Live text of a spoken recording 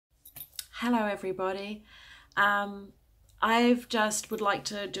Hello everybody. I've just would like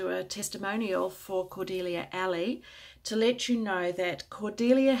to do a testimonial for Cordelia Alley to let you know that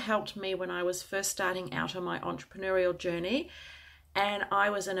Cordelia helped me when I was first starting out on my entrepreneurial journey, and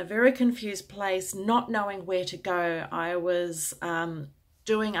I was in a very confused place, not knowing where to go. I was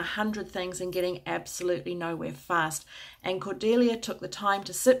doing 100 things and getting absolutely nowhere fast. And Cordelia took the time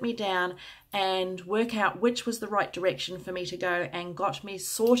to sit me down and work out which was the right direction for me to go and got me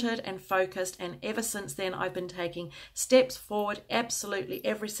sorted and focused. And ever since then, I've been taking steps forward absolutely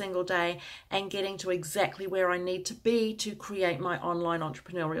every single day and getting to exactly where I need to be to create my online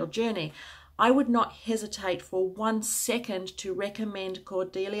entrepreneurial journey. I would not hesitate for 1 second to recommend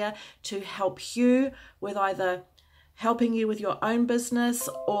Cordelia to help you with either helping you with your own business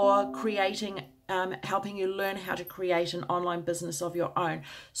or creating, helping you learn how to create an online business of your own.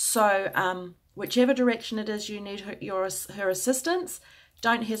 So whichever direction it is you need her assistance,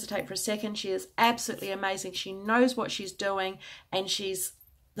 don't hesitate for a second. She is absolutely amazing. She knows what she's doing and she's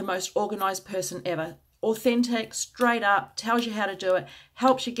the most organized person ever. Authentic, straight up, tells you how to do it,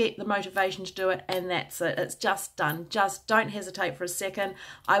 helps you get the motivation to do it, and that's it. It's just done. Just don't hesitate for a second.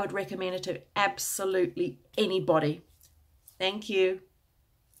 I would recommend it to absolutely anybody. Thank you.